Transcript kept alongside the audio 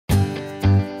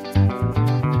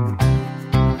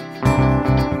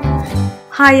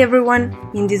Hi everyone!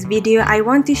 In this video I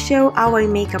want to show how I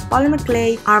make a polymer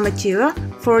clay armature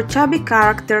for chubby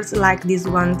characters like these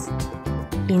ones.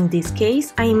 In this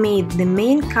case I made the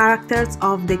main characters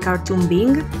of the cartoon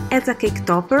being as a cake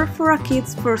topper for a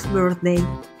kid's first birthday.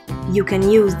 You can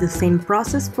use the same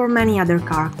process for many other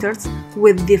characters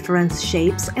with different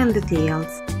shapes and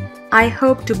details. I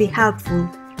hope to be helpful.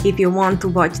 If you want to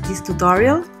watch this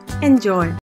tutorial,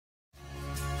 enjoy!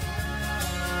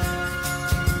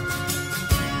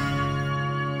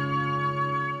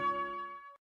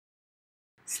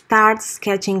 Start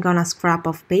sketching on a scrap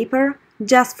of paper,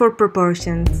 just for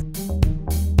proportions.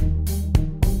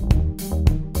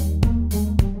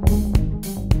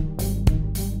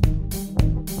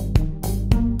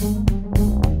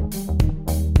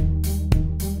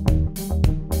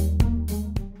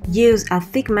 Use a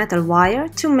thick metal wire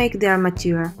to make the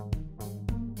armature.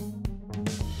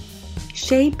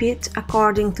 Shape it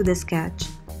according to the sketch,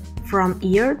 from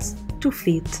ears to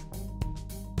feet.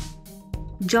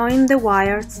 Join the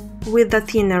wires with the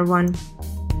thinner one.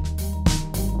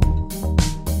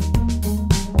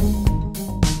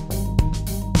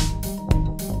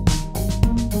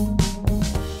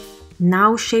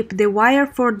 Now shape the wire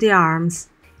for the arms.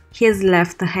 His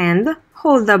left hand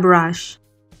hold a brush.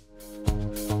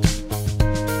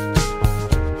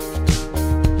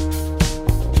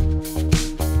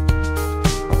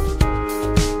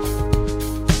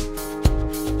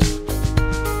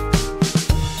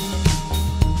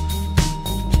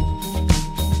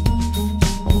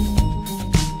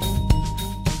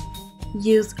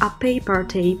 Use a paper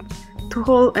tape to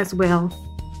hold as well.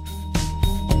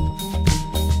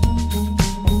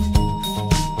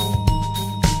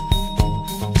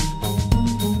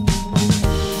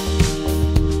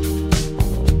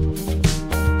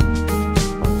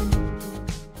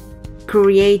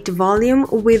 Create volume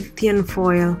with thin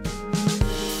foil.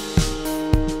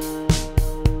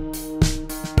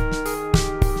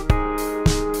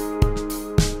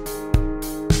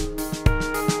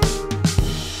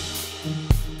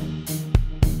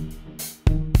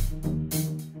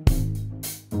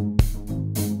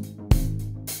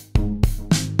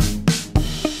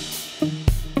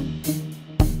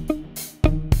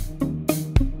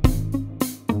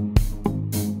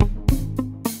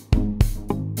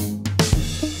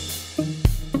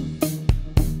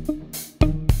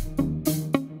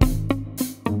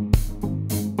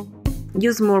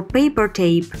 Use more paper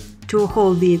tape to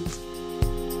hold it.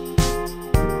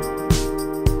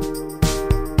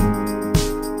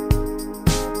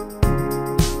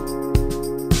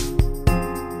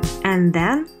 And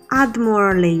then add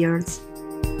more layers.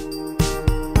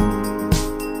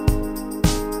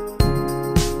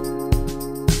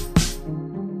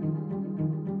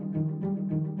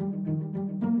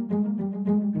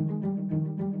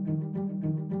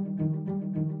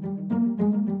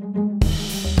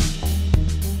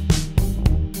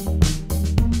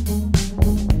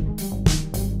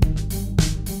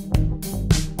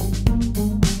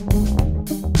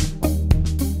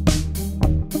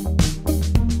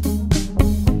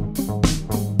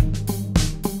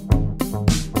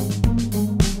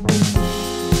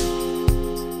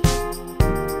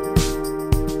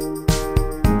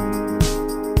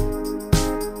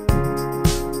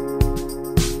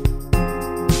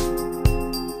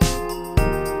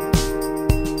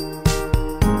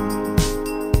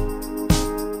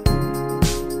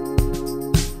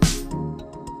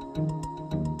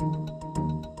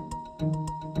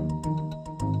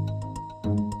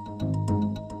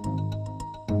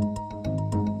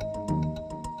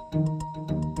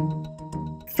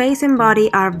 Face and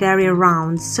body are very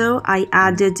round, so I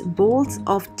added bolts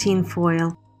of tin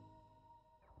foil.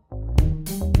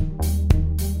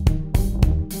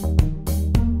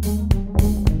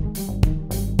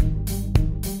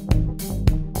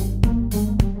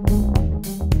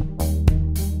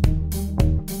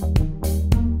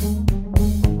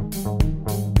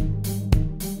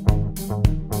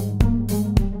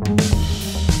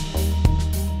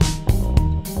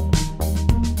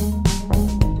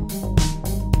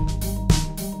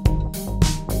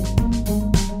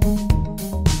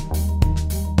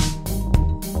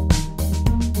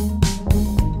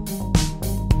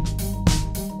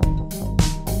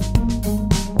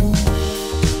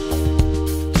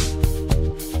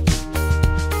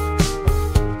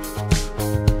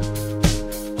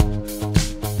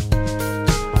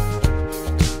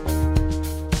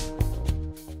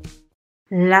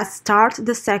 Let's start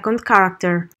the second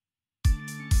character.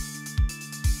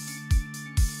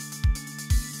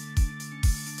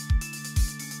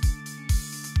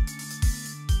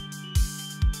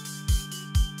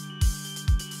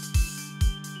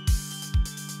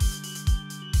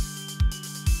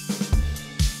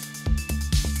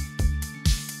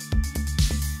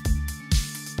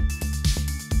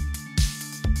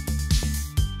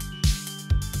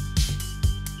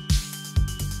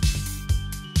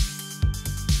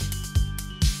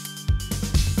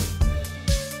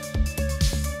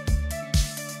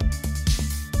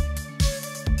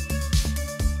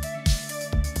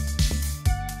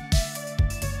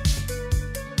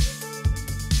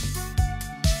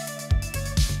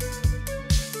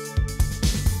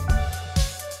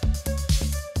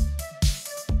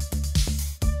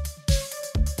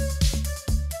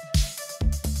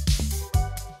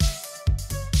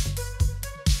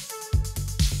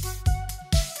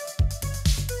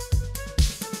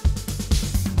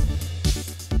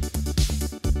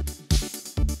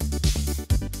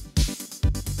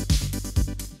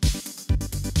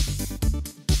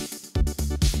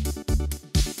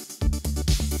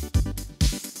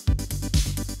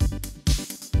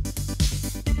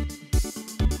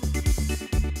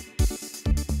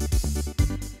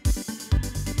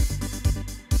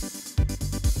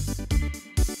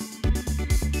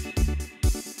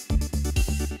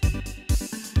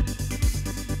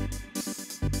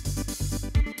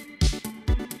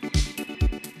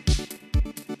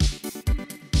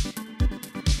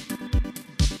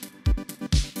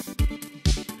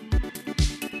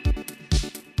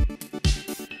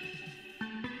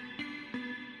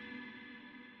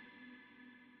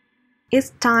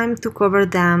 It's time to cover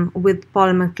them with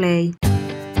polymer clay.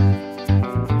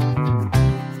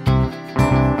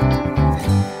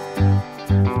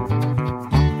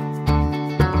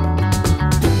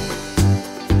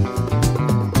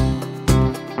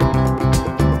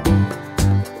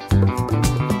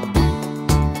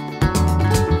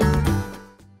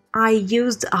 I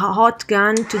used a hot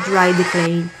gun to dry the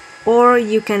clay, or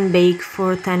you can bake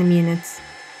for 10 minutes.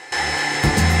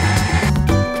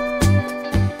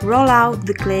 Roll out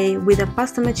the clay with a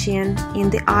pasta machine in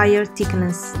the higher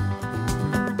thickness.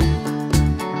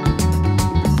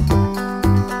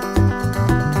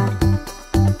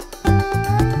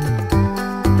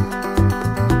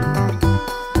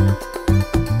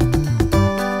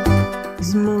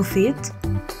 Smooth it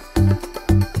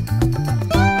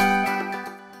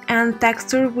and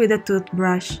texture with a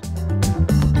toothbrush.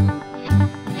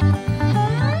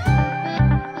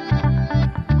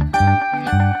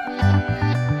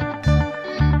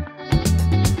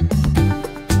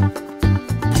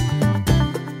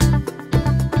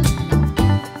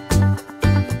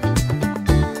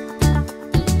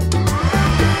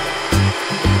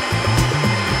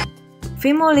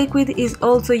 Fimo liquid is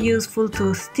also useful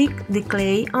to stick the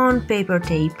clay on paper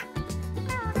tape.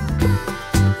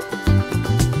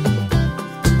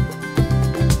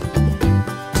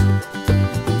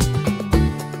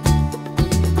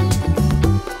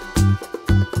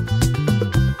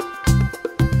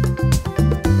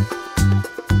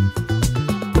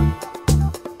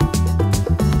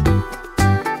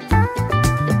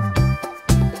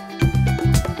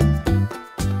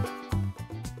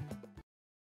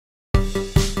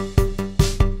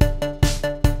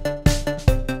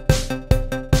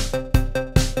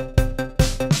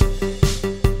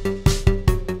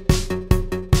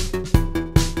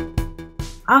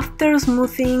 After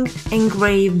smoothing,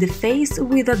 engrave the face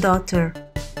with a daughter.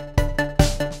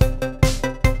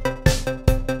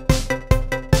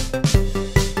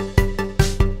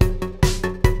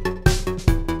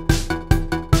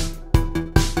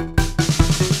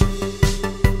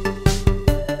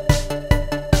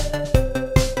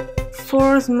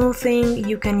 For smoothing,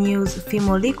 you can use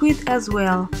Fimo liquid as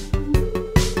well.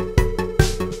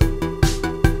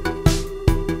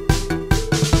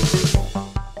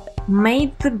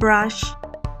 Made the brush.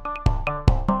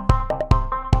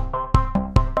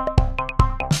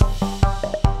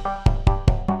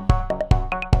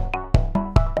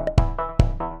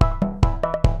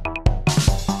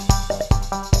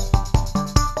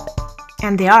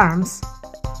 And the arms.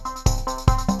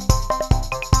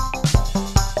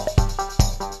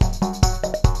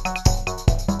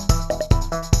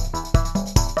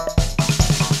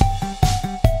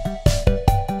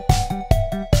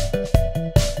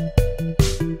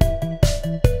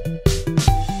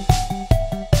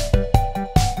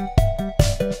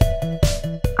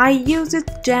 I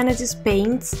used Genesis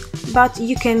paints, but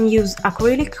you can use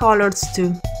acrylic colors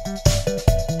too.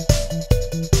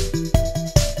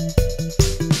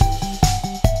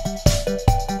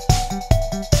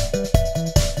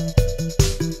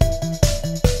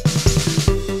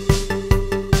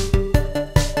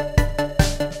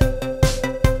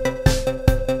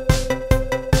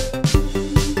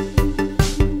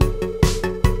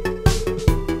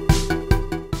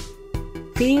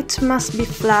 Feet must be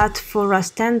flat for a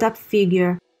stand-up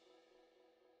figure.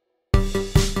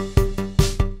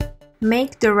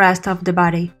 Make the rest of the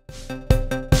body.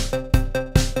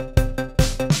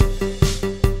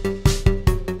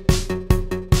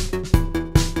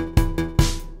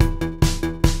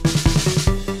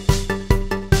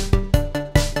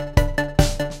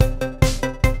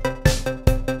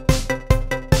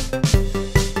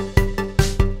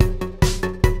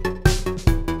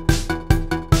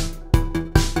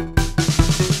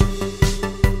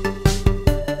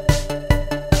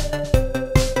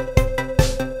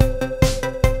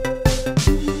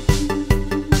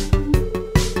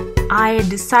 I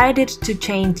decided to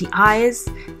change the eyes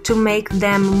to make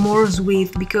them more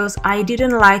sweet because I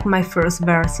didn't like my first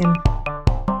version.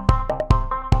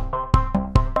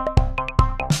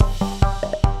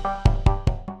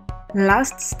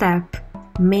 Last step,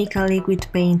 make a liquid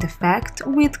paint effect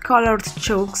with colored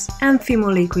chalks and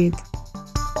Fimo liquid.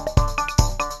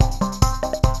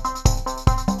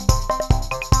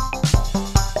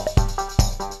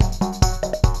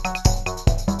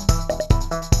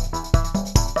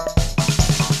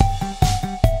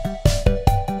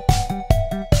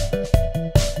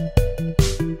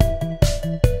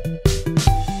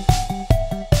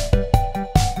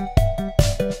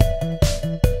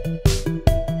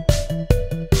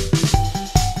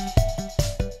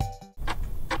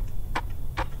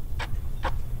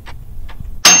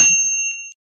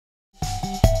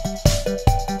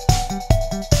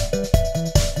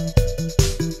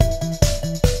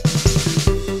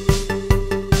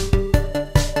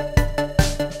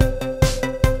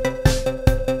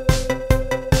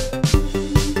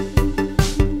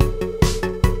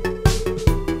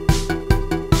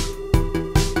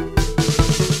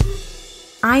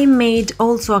 I made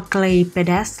also a clay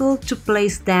pedestal to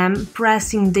place them,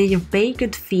 pressing their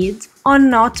baked feet on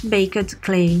not baked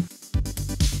clay.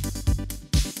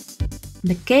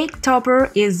 The cake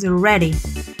topper is ready.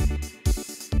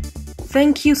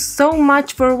 Thank you so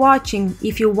much for watching.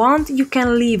 If you want, you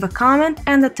can leave a comment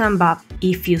and a thumb up.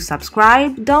 If you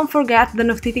subscribe, don't forget the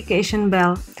notification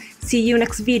bell. See you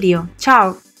next video.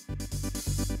 Ciao!